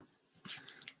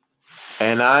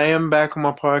And I am back on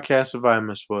my podcast of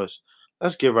Vitamin Sports.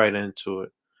 Let's get right into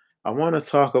it. I want to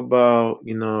talk about,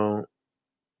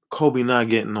 Kobe not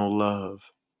getting no love.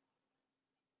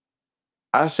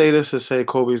 I say this to say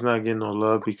Kobe's not getting no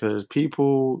love because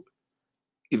people,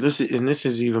 this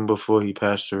is even before he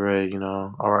passed away,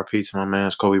 RIP to my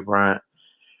man's Kobe Bryant.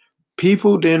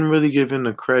 People didn't really give him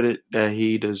the credit that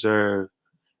he deserved.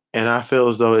 And I feel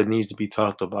as though it needs to be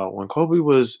talked about. When Kobe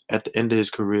was at the end of his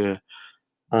career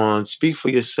on Speak for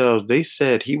Yourselves, they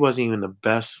said he wasn't even the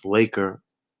best Laker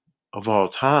of all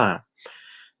time.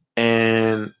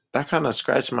 And that kind of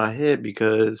scratched my head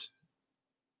because,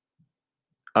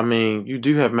 I mean, you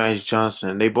do have Magic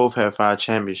Johnson. They both have 5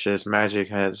 championships. Magic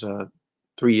has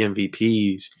 3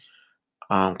 MVPs.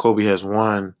 Kobe has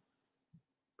one.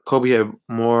 Kobe had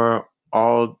more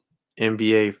all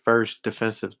NBA first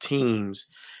defensive teams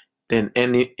than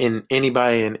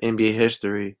anybody in NBA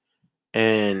history.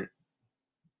 And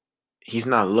he's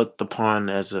not looked upon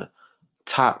as a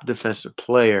top defensive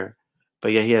player,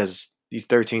 but yeah, he has these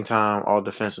 13-time all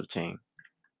defensive team.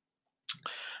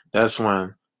 That's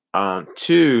one.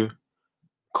 Two,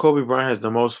 Kobe Bryant has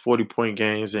the most 40-point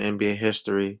games in NBA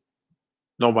history.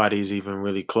 Nobody's even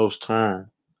really close to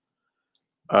him.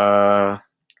 Uh,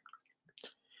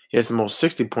 he has the most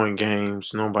 60-point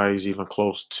games. Nobody's even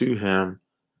close to him.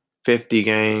 50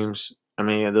 games. I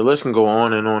mean, the list can go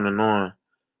on and on and on.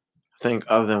 I think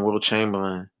other than Will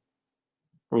Chamberlain,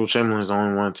 Will Chamberlain is the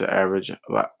only one to average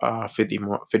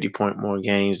 50 point more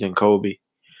games than Kobe.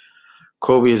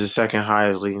 Kobe is the second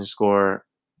highest leading scorer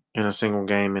in a single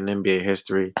game in NBA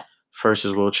history. First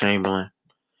is Will Chamberlain.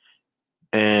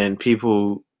 And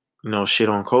people, shit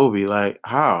on Kobe. Like,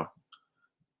 how?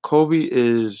 Kobe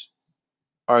is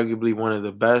arguably one of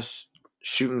the best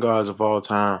shooting guards of all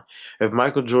time. If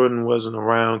Michael Jordan wasn't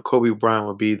around, Kobe Bryant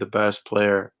would be the best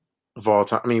player of all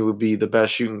time. I mean, would be the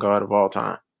best shooting guard of all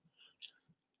time.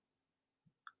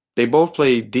 They both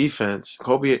play defense.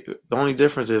 Kobe, the only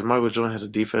difference is Michael Jordan has a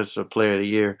defensive player of the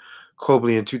year.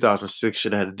 Kobe in 2006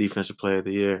 should have had a defensive player of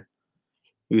the year.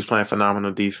 He was playing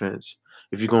phenomenal defense.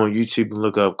 If you go on YouTube and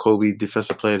look up Kobe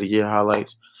Defensive Player of the Year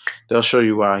highlights, they'll show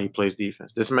you why he plays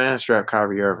defense. This man strapped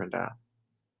Kyrie Irving down.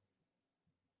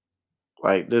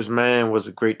 Like, this man was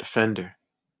a great defender,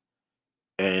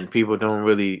 and people don't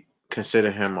really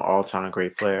consider him an all-time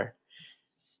great player.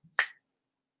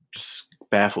 It's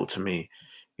baffled to me.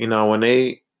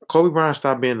 When Kobe Bryant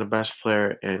stopped being the best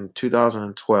player in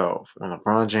 2012 when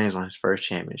LeBron James won his first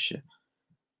championship.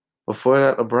 Before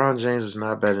that, LeBron James was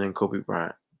not better than Kobe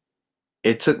Bryant.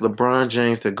 It took LeBron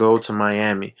James to go to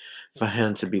Miami for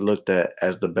him to be looked at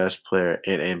as the best player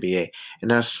in NBA.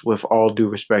 And that's with all due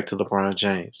respect to LeBron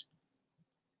James.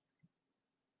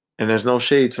 And there's no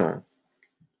shade to him.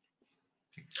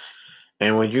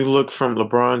 And when you look from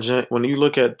LeBron James, when you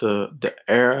look at the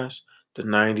eras, the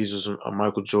 90s was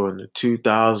Michael Jordan, the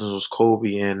 2000s was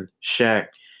Kobe and Shaq.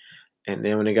 And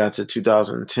then when it got to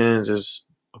 2010s, it's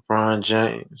LeBron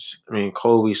James.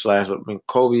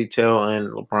 Kobe, Tail, and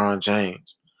LeBron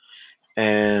James.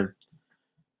 And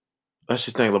let's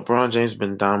just think LeBron James has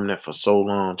been dominant for so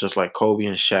long, just like Kobe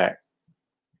and Shaq.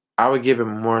 I would give it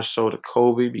more so to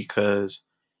Kobe because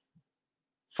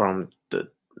from the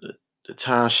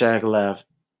time Shaq left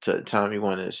to the time he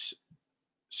won his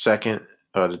second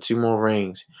or the 2 more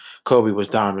rings, Kobe was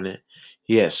dominant.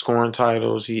 He had scoring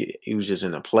titles. He was just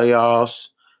in the playoffs,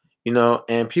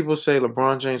 and people say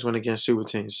LeBron James went against super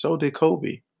teams. So did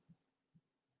Kobe.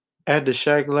 After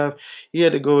Shaq left, he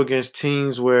had to go against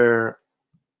teams where,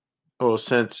 or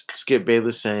since Skip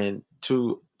Bayless saying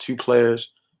two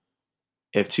players.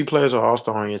 If 2 players are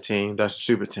all-star on your team, that's a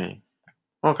super team.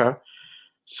 Okay.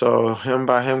 So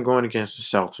by him going against the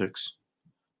Celtics,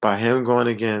 by him going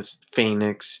against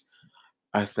Phoenix,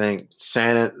 I think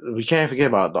we can't forget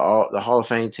about the Hall of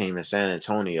Fame team in San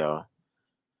Antonio.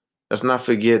 Let's not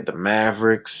forget the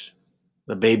Mavericks,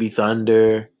 the Baby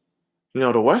Thunder.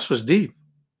 The West was deep.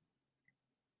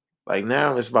 Like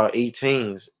now it's about 8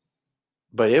 teams,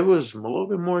 but it was a little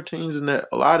bit more teams than that.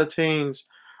 A lot of teams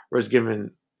was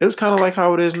given. It was kind of like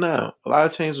how it is now. A lot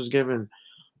of teams was given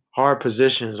hard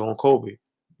positions on Kobe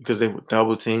because they would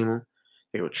double team him,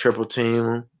 they would triple team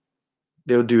him,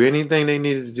 they would do anything they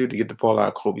needed to do to get the ball out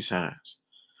of Kobe's hands.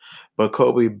 But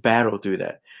Kobe battled through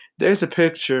that. There's a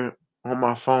picture on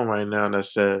my phone right now that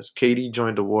says KD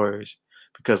joined the Warriors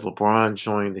because LeBron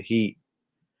joined the Heat.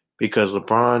 Because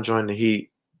LeBron joined the Heat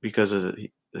because of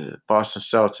the Boston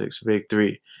Celtics, Big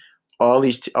Three. All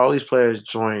these players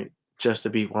joined just to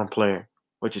beat one player,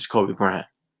 which is Kobe Bryant.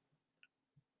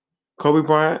 Kobe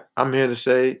Bryant, I'm here to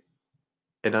say,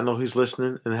 and I know he's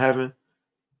listening in heaven,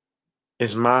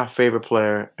 is my favorite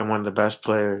player and one of the best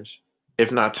players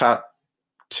if not top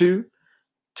 2,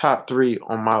 top 3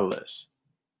 on my list.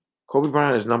 Kobe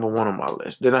Bryant is number 1 on my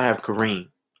list. Then I have Kareem,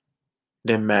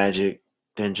 then Magic,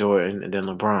 then Jordan, and then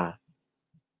LeBron.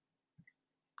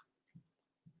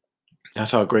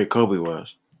 That's how great Kobe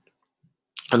was.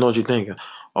 I know what you're thinking.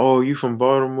 Oh, you from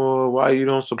Baltimore? Why you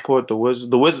don't support the Wizards?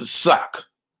 The Wizards suck.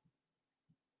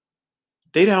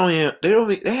 They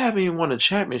haven't even won a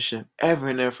championship ever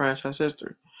in their franchise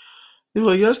history. You're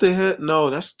like, yes, they had. No,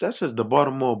 that's just the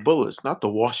Baltimore Bullets, not the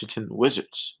Washington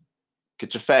Wizards.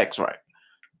 Get your facts right.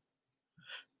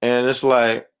 And it's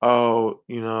like, oh,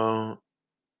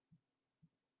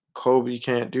 Kobe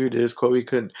can't do this. Kobe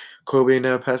ain't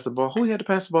never passed the ball. Who he had to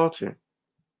pass the ball to?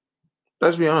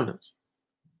 Let's be honest.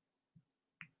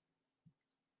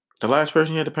 The last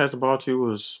person he had to pass the ball to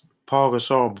was Paul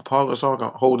Gasol. But Paul Gasol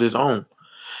can hold his own.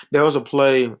 There was a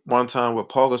play one time where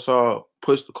Paul Gasol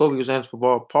pushed the Kobe was answering for the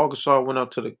ball. Paul Gasol went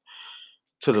up to the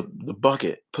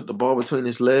bucket, put the ball between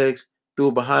his legs, threw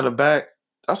it behind the back.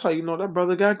 That's how you know that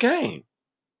brother got game.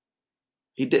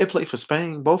 He did play for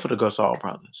Spain, both of the Gasol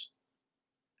brothers.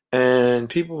 And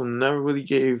people never really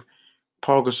gave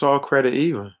Paul Gasol credit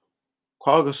either.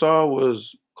 Paul Gasol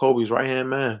was Kobe's right-hand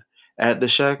man at the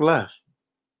Shaq left.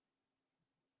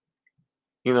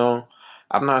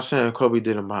 I'm not saying Kobe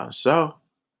did it by himself.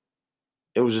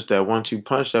 It was just that 1-2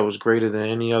 punch that was greater than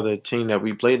any other team that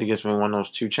we played against when we won those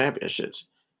 2 championships.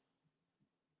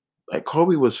 Like,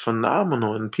 Kobe was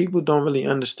phenomenal, and people don't really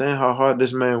understand how hard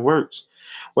this man works.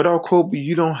 Without Kobe,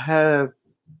 you don't have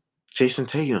Jason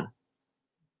Tatum.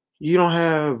 You don't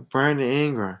have Brandon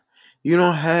Ingram. You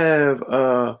don't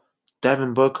have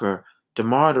Devin Booker,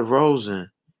 DeMar DeRozan.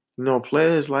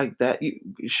 Players like that.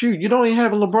 You don't even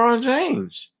have a LeBron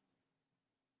James.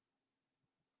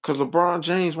 Because LeBron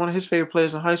James, one of his favorite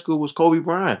players in high school was Kobe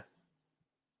Bryant.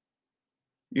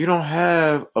 You don't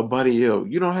have a Buddy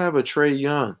Hield. You don't have a Trae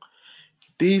Young.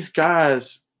 These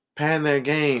guys panned their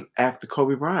game after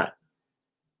Kobe Bryant.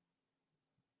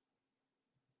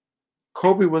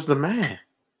 Kobe was the man.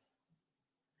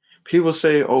 People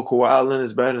say, oh, Kawhi Leonard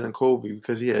is better than Kobe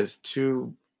because he has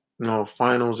 2,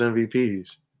 finals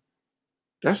MVPs.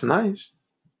 That's nice.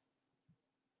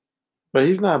 But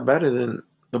he's not better than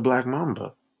the Black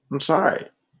Mamba. I'm sorry.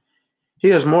 He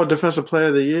has more Defensive Player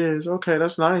of the Years. Okay,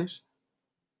 that's nice.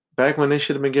 Back when they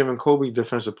should have been giving Kobe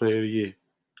Defensive Player of the Year.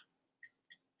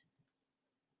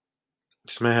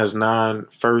 This man has 9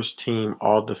 first-team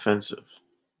All-Defensive.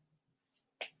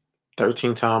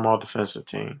 13-time All-Defensive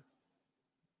team.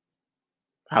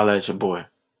 Holla at your boy.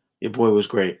 Your boy was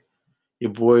great.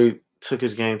 Your boy took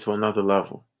his game to another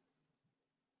level.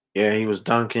 Yeah, he was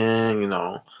dunking,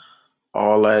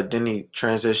 all that. Then he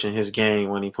transitioned his game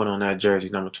when he put on that jersey,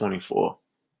 number 24.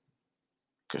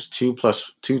 Because 2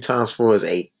 times 4 is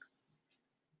 8.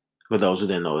 For those who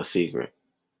didn't know the secret.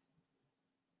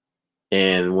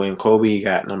 And when Kobe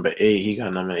got number 8, he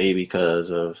got number 8 because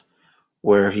of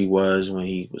where he was when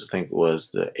he was, I think it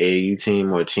was the AAU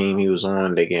team or team he was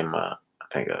on. They gave him a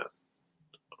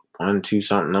 1, 2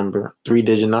 something number,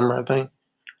 3-digit number, I think.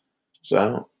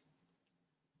 So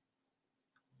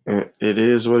it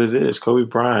is what it is. Kobe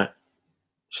Bryant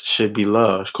should be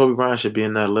loved. Kobe Bryant should be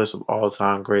in that list of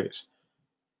all-time greats.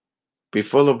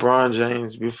 Before LeBron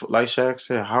James, like Shaq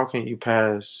said, how can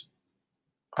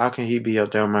he be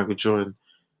up there with Michael Jordan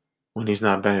when he's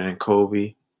not better than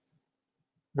Kobe,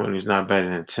 when he's not better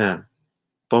than Tim?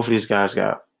 Both of these guys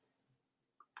got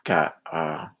 5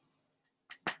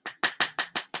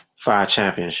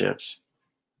 championships.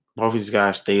 Both of these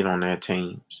guys stayed on their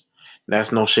teams.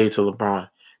 That's no shade to LeBron.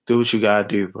 Do what you gotta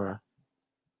do, bro.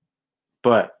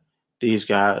 But these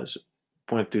guys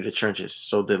went through the trenches.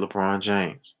 So did LeBron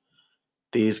James.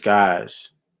 These guys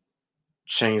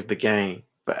changed the game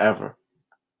forever.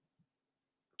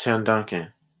 Tim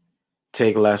Duncan,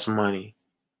 take less money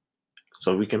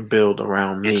so we can build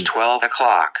around me. It's 12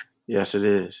 o'clock. Yes, it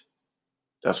is.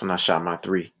 That's when I shot my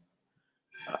 3.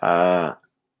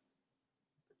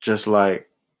 Just like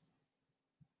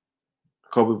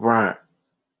Kobe Bryant,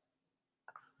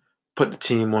 put the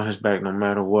team on his back no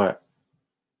matter what.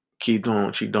 Keep doing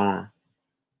what you're doing.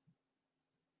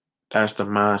 That's the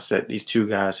mindset these 2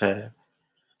 guys have.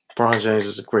 LeBron James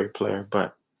is a great player,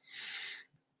 but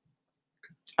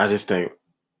I just think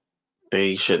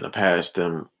they shouldn't have passed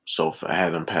them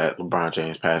had LeBron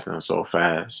James passing them so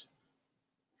fast.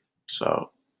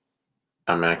 So,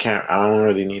 I don't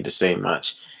really need to say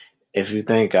much. If you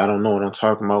think I don't know what I'm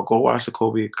talking about, go watch the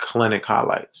Kobe Clinic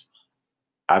highlights.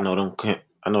 I know them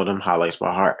highlights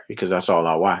by heart because that's all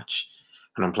I watch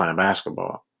when I'm playing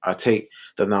basketball. I take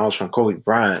the knowledge from Kobe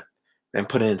Bryant and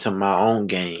put it into my own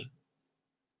game.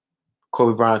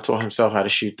 Kobe Bryant taught himself how to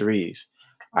shoot threes.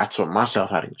 I taught myself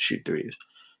how to shoot threes.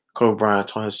 Kobe Bryant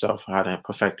taught himself how to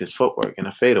perfect his footwork in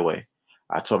a fadeaway.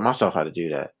 I taught myself how to do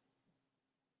that.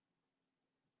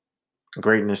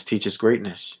 Greatness teaches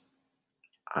greatness.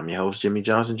 I'm your host, Jimmy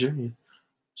Johnson Jr.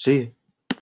 See you.